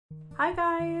Hi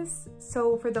guys!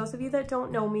 So for those of you that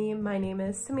don't know me, my name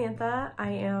is Samantha.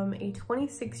 I am a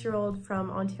 26-year-old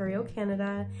from Ontario,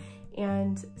 Canada,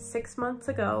 and 6 months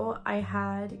ago I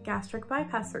had gastric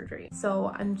bypass surgery.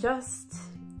 So I'm just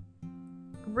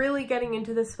really getting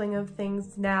into the swing of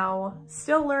things now,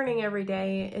 still learning every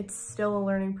day. It's still a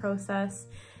learning process,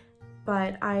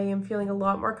 but I am feeling a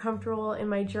lot more comfortable in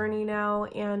my journey now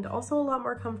and also a lot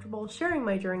more comfortable sharing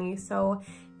my journey. So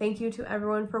thank you to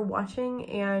everyone for watching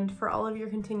and for all of your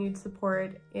continued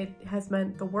support. It has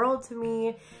meant the world to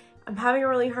me. I'm having a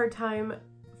really hard time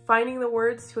finding the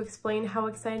words to explain how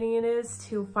exciting it is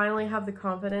to finally have the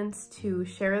confidence to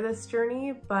share this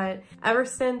journey, but ever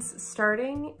since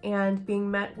starting and being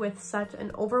met with such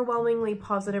an overwhelmingly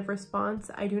positive response,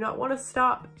 I do not want to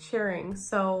stop sharing.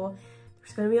 So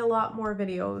there's going to be a lot more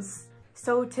videos.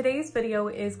 So today's video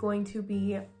is going to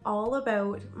be all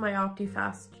about my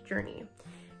OptiFast journey.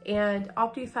 And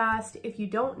OptiFast, if you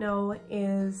don't know,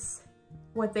 is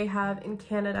what they have in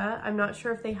Canada. I'm not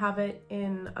sure if they have it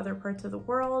in other parts of the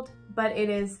world, but it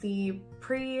is the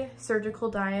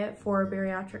pre-surgical diet for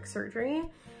bariatric surgery.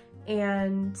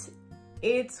 And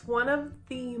it's one of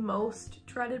the most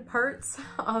dreaded parts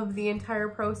of the entire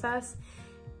process.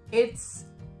 It's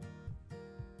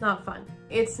not fun.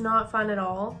 It's not fun at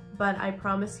all, but I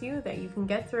promise you that you can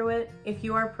get through it. If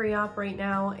you are pre-op right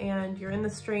now and you're in the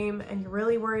stream and you're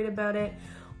really worried about it,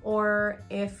 or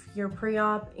if you're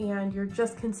pre-op and you're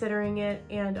just considering it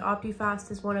and OptiFast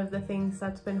is one of the things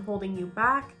that's been holding you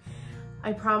back,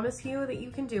 I promise you that you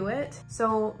can do it.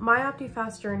 So my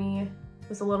OptiFast journey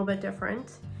was a little bit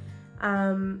different.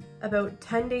 About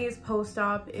 10 days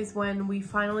post-op is when we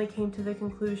finally came to the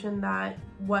conclusion that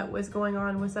what was going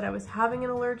on was that I was having an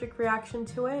allergic reaction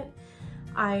to it.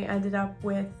 I ended up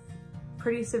with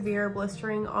pretty severe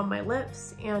blistering on my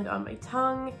lips and on my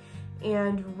tongue,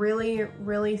 and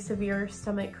really severe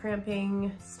stomach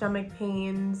cramping, stomach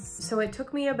pains. So it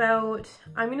took me about,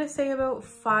 I'm gonna say about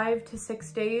 5 to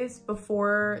 6 days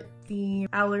before the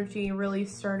allergy really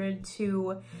started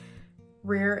to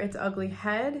rear its ugly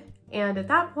head. And at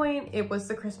that point, it was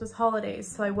the Christmas holidays,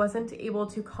 so I wasn't able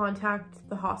to contact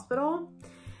the hospital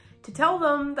to tell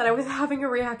them that I was having a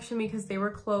reaction because they were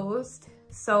closed.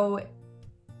 So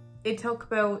it took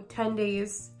about 10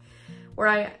 days where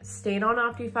I stayed on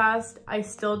OptiFast. I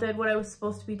still did what I was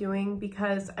supposed to be doing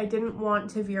because I didn't want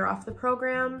to veer off the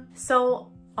program.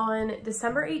 So on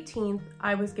December 18th,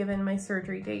 I was given my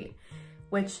surgery date,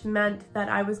 which meant that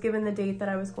I was given the date that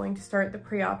I was going to start the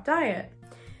pre-op diet,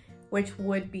 which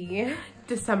would be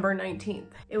December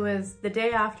 19th. It was the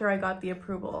day after I got the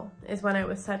approval is when I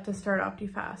was set to start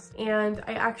OptiFast. And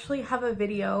I actually have a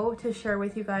video to share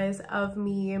with you guys of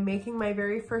me making my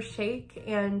very first shake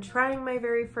and trying my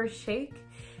very first shake.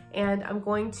 And I'm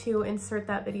going to insert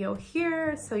that video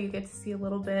here so you get to see a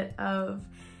little bit of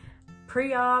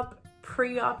pre-op,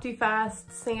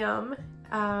 pre-OptiFast Sam.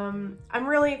 I'm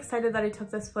really excited that I took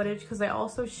this footage because I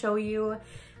also show you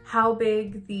how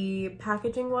big the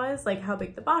packaging was, like how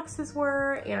big the boxes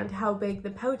were and how big the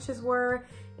pouches were,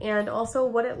 and also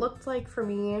what it looked like for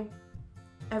me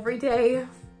every day,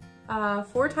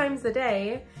 4 times a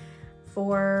day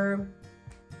for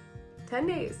 10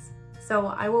 days. So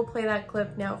I will play that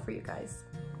clip now for you guys.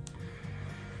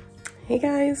 Hey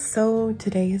guys, so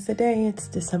today is the day. It's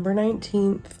December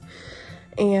 19th.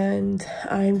 And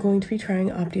I'm going to be trying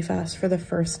OptiFast for the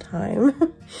first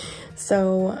time.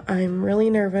 So I'm really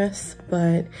nervous,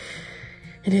 but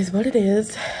it is what it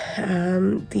is.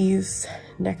 These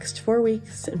next 4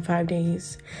 weeks and 5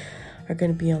 days are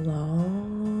going to be a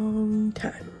long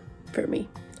time for me,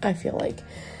 I feel like.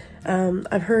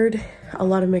 I've heard a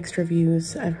lot of mixed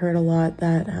reviews. I've heard a lot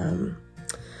that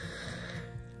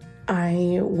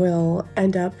I will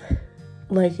end up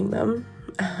liking them.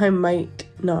 I might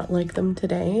not like them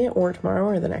today or tomorrow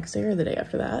or the next day or the day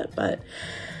after that, but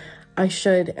I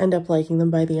should end up liking them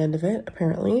by the end of it,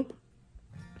 apparently.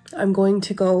 I'm going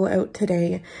to go out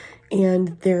today,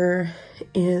 and there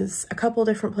is a couple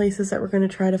different places that we're going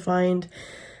to try to find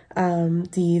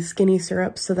the skinny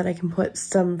syrups so that I can put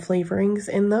some flavorings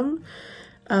in them.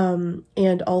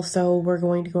 And also we're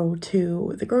going to go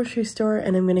to the grocery store,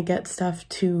 and I'm going to get stuff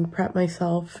to prep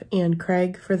myself and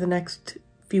Craig for the next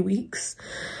few weeks.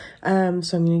 So I'm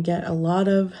going to get a lot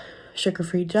of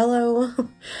sugar-free Jell-O,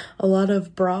 a lot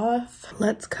of broth.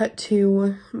 Let's cut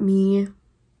to me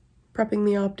prepping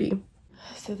the Opti.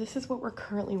 So this is what we're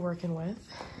currently working with.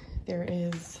 There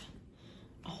is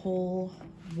a whole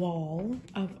wall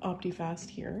of OptiFast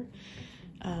here.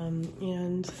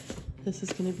 And this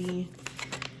is going to be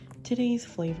today's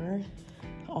flavor,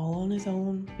 all on his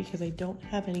own because I don't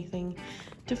have anything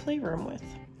to flavor him with.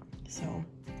 So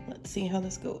let's see how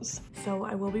this goes. So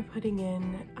I will be putting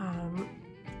in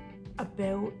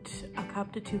about a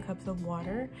cup to 2 cups of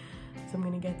water. So I'm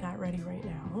gonna get that ready right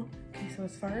now. Okay, so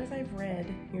as far as I've read,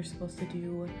 you're supposed to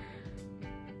do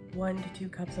 1 to 2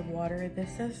 cups of water.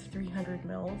 This says 300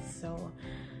 mils, so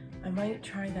I might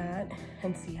try that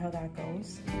and see how that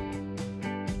goes.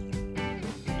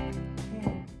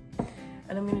 Okay.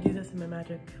 And I'm gonna do this in my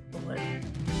magic bullet.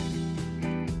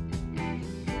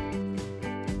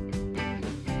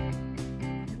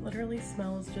 It literally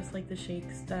smells just like the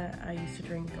shakes that I used to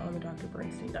drink on the Dr.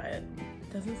 Bernstein diet.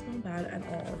 It doesn't smell bad at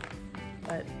all,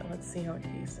 but let's see how it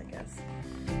tastes, I guess.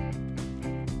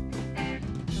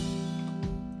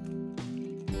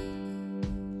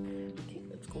 Okay,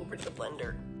 let's go over to the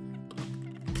blender.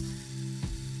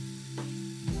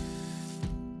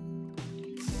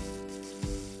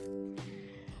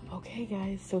 Okay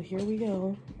guys, so here we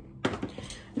go.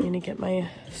 I'm gonna get my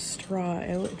straw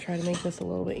out and try to make this a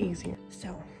little bit easier.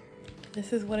 So,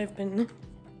 this is what I've been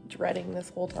dreading this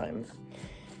whole time.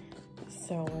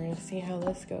 So we're gonna see how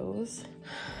this goes.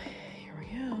 Here we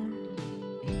go.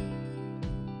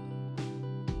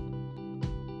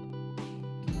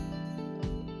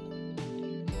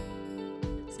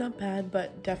 It's not bad,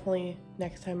 but definitely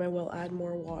next time I will add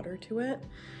more water to it.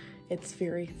 It's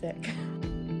very thick.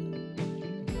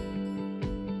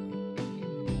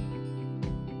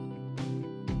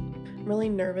 I'm really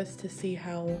nervous to see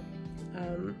how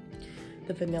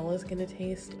the vanilla is gonna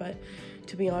taste, but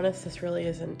to be honest, this really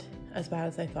isn't as bad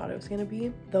as I thought it was gonna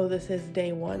be. Though this is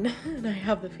day 1, and I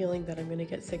have the feeling that I'm gonna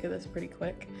get sick of this pretty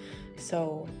quick.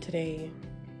 So today,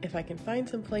 if I can find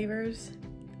some flavors,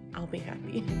 I'll be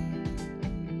happy.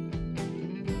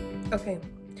 Okay,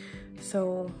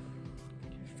 so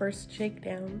first shake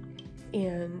down,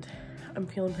 and I'm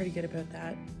feeling pretty good about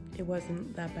that. It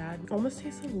wasn't that bad. Almost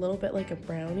tasted a little bit like a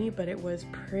brownie, but it was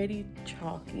pretty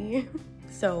chalky.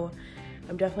 So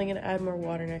I'm definitely gonna add more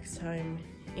water next time,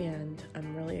 and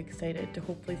I'm really excited to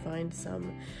hopefully find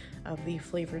some of the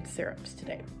flavored syrups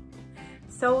today.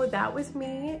 So that was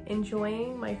me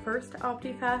enjoying my first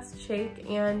OptiFast shake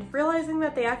and realizing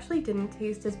that they actually didn't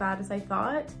taste as bad as I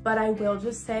thought. But I will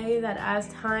just say that as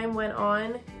time went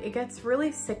on, it gets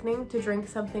really sickening to drink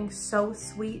something so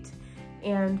sweet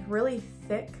and really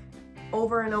thick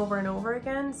over and over and over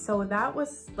again. So that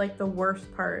was like the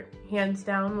worst part, hands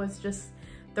down, was just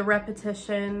the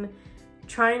repetition,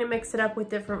 trying to mix it up with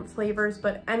different flavors,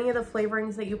 but any of the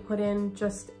flavorings that you put in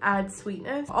just add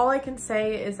sweetness. All I can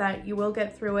say is that you will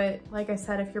get through it. Like I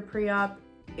said, if you're pre-op,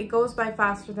 it goes by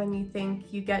faster than you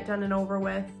think. You get done and over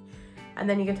with, and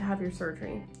then you get to have your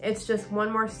surgery. It's just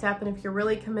one more step, and if you're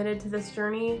really committed to this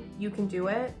journey, you can do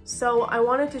it. So I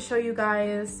wanted to show you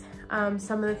guys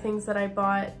some of the things that I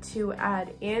bought to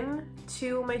add in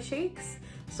to my shakes.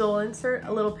 So I'll insert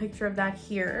a little picture of that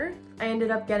here. I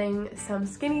ended up getting some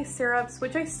skinny syrups,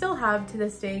 which I still have to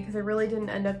this day because I really didn't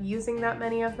end up using that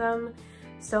many of them.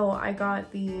 So I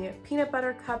got the peanut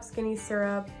butter cup skinny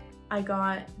syrup. I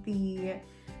got the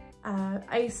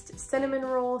iced cinnamon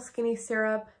roll skinny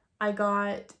syrup. I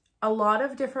got a lot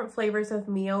of different flavors of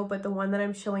Mio, but the one that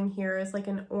I'm showing here is like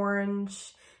an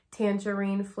orange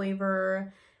tangerine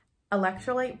flavor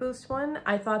electrolyte boost one.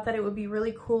 I thought that it would be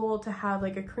really cool to have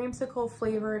like a creamsicle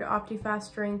flavored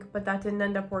OptiFast drink, but that didn't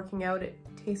end up working out. It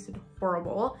tasted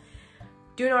horrible.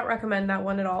 Do not recommend that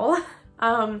one at all.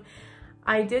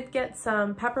 I did get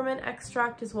some peppermint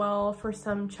extract as well for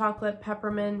some chocolate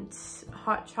peppermint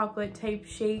hot chocolate type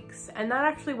shakes, and that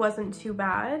actually wasn't too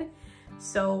bad.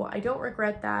 So I don't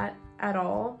regret that at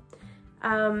all.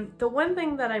 The one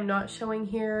thing that I'm not showing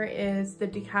here is the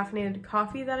decaffeinated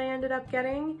coffee that I ended up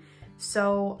getting.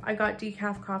 So I got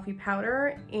decaf coffee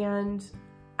powder, and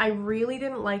I really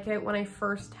didn't like it when I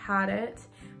first had it,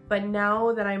 but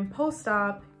now that I'm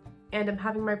post-op and I'm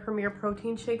having my Premier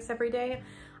protein shakes every day,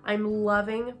 I'm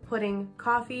loving putting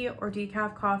coffee or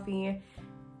decaf coffee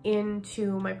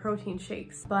into my protein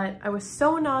shakes. But I was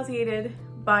so nauseated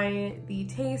by the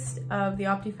taste of the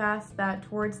OptiFast that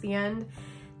towards the end,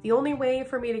 the only way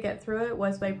for me to get through it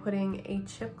was by putting a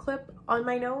chip clip on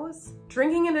my nose,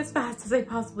 drinking it as fast as I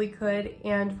possibly could,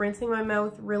 and rinsing my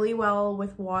mouth really well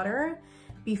with water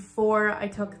before I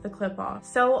took the clip off.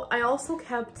 So I also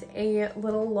kept a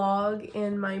little log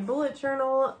in my bullet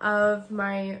journal of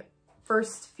my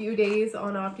first few days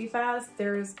on OptiFast.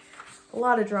 There's a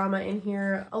lot of drama in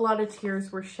here. A lot of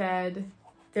tears were shed.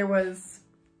 There was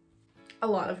a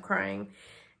lot of crying.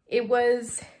 It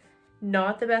was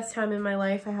not the best time in my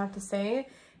life, I have to say,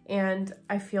 and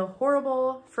I feel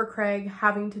horrible for Craig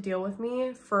having to deal with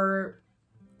me for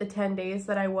the 10 days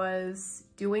that I was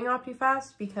doing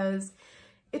OptiFast, because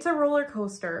it's a roller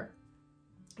coaster.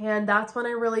 And that's when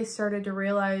I really started to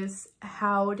realize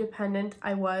how dependent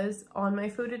I was on my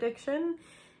food addiction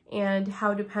and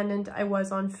how dependent I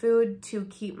was on food to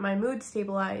keep my mood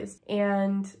stabilized.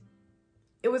 And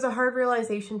it was a hard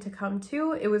realization to come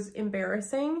to. It was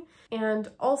embarrassing. And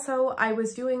also I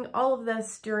was doing all of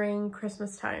this during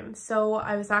Christmas time. So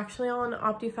I was actually on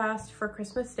OptiFast for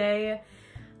Christmas Day.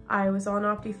 I was on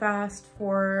OptiFast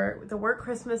for the work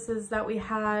Christmases that we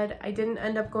had. I didn't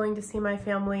end up going to see my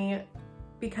family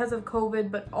because of COVID,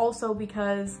 but also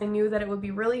because I knew that it would be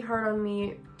really hard on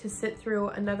me to sit through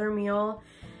another meal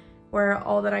where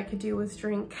all that I could do was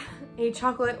drink a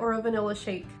chocolate or a vanilla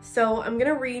shake. So I'm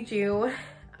gonna read you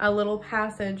a little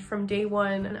passage from day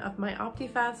one of my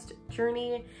OptiFast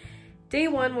journey. Day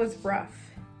one was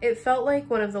rough. It felt like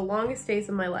one of the longest days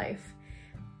of my life.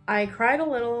 I cried a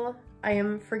little. I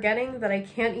am forgetting that I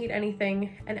can't eat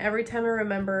anything, and every time I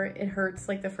remember, it hurts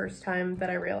like the first time that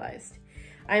I realized.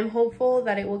 I'm hopeful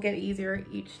that it will get easier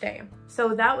each day.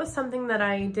 So that was something that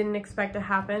I didn't expect to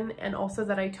happen, and also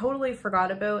that I totally forgot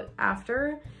about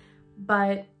after,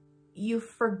 but you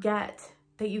forget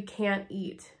that you can't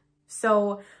eat.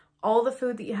 So all the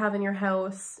food that you have in your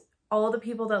house, all the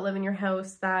people that live in your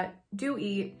house that do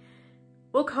eat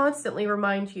will constantly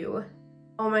remind you,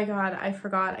 oh my God, I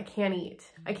forgot, I can't eat.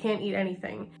 I can't eat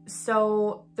anything.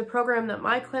 So the program that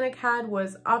my clinic had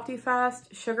was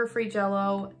OptiFast, sugar-free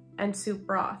Jell-O, and soup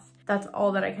broth. That's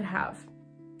all that I could have.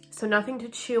 So nothing to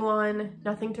chew on,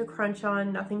 nothing to crunch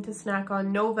on, nothing to snack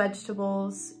on, no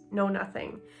vegetables, no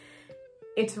nothing.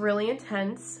 It's really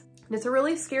intense, and it's a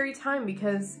really scary time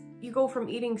because you go from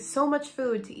eating so much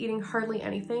food to eating hardly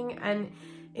anything, and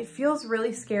it feels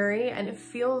really scary, and it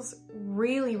feels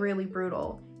really, really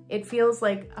brutal. It feels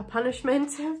like a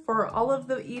punishment for all of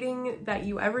the eating that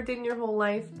you ever did in your whole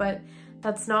life, but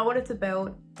that's not what it's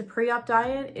about. The Preop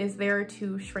diet is there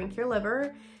to shrink your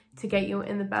liver, to get you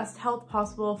in the best health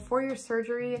possible for your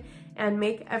surgery, and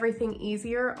make everything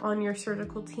easier on your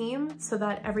surgical team so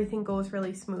that everything goes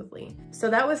really smoothly. So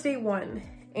that was day one,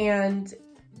 and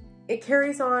it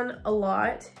carries on a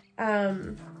lot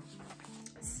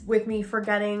with me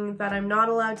forgetting that I'm not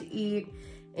allowed to eat,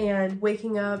 and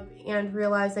waking up and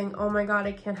realizing, oh my God,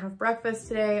 I can't have breakfast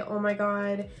today. Oh my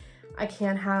God, I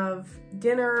can't have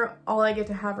dinner. All I get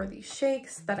to have are these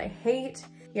shakes that I hate.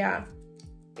 Yeah,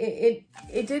 it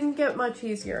didn't get much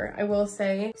easier, I will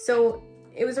say. So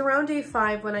it was around day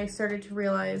 5 when I started to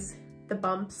realize the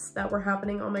bumps that were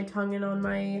happening on my tongue and on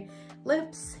my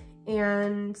lips.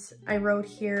 And I wrote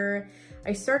here,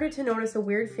 I started to notice a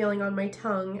weird feeling on my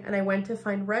tongue, and I went to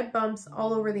find red bumps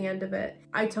all over the end of it.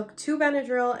 I took 2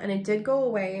 Benadryl and it did go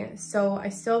away, so I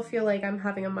still feel like I'm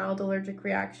having a mild allergic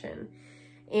reaction.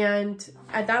 And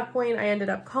at that point, I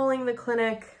ended up calling the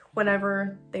clinic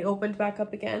whenever they opened back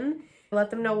up again. I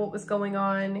let them know what was going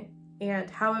on and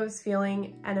how I was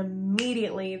feeling, and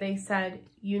immediately they said,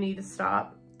 you need to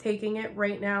stop taking it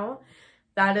right now.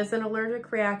 That is an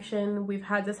allergic reaction. We've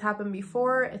had this happen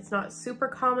before. It's not super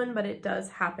common, but it does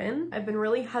happen. I've been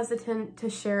really hesitant to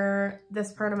share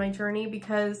this part of my journey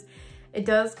because it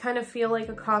does kind of feel like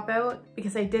a cop-out,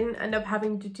 because I didn't end up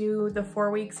having to do the 4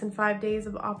 weeks and 5 days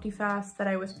of OptiFast that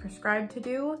I was prescribed to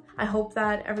do. I hope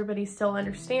that everybody still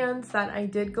understands that I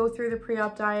did go through the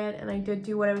pre-op diet and I did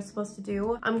do what I was supposed to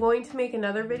do. I'm going to make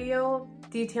another video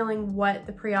detailing what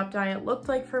the pre-op diet looked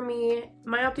like for me.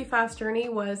 My OptiFast journey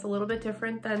was a little bit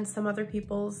different than some other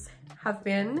people's have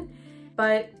been,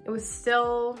 but it was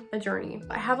still a journey.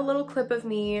 I have a little clip of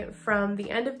me from the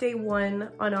end of day 1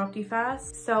 on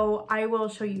OptiFast, so I will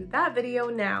show you that video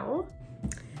now.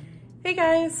 Hey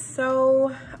guys,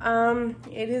 so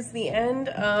it is the end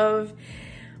of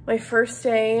my first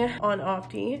day on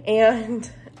Opti, and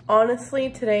honestly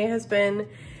today has been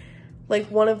like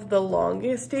one of the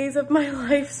longest days of my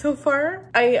life so far.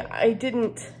 I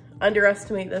didn't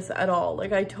underestimate this at all.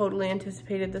 Like, I totally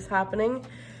anticipated this happening.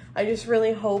 I just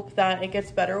really hope that it gets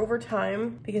better over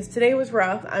time, because today was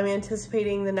rough. I'm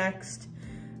anticipating the next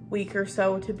week or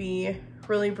so to be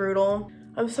really brutal.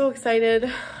 I'm so excited.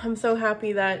 I'm so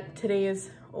happy that today is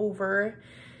over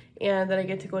and that I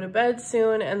get to go to bed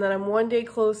soon, and that I'm one day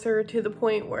closer to the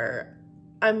point where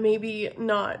I'm maybe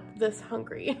not this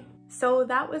hungry. So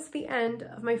that was the end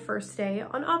of my first day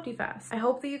on OptiFast. I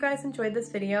hope that you guys enjoyed this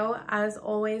video. As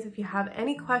always, if you have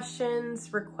any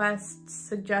questions, requests,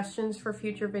 suggestions for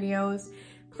future videos,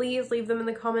 please leave them in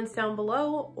the comments down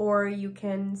below, or you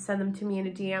can send them to me in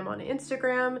a DM on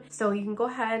Instagram. So you can go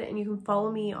ahead and you can follow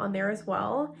me on there as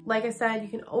well. Like I said, you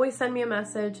can always send me a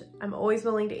message. I'm always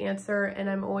willing to answer, and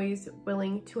I'm always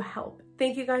willing to help.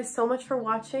 Thank you guys so much for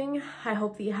watching. I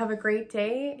hope that you have a great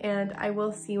day, and I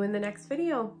will see you in the next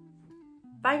video.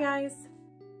 Bye guys.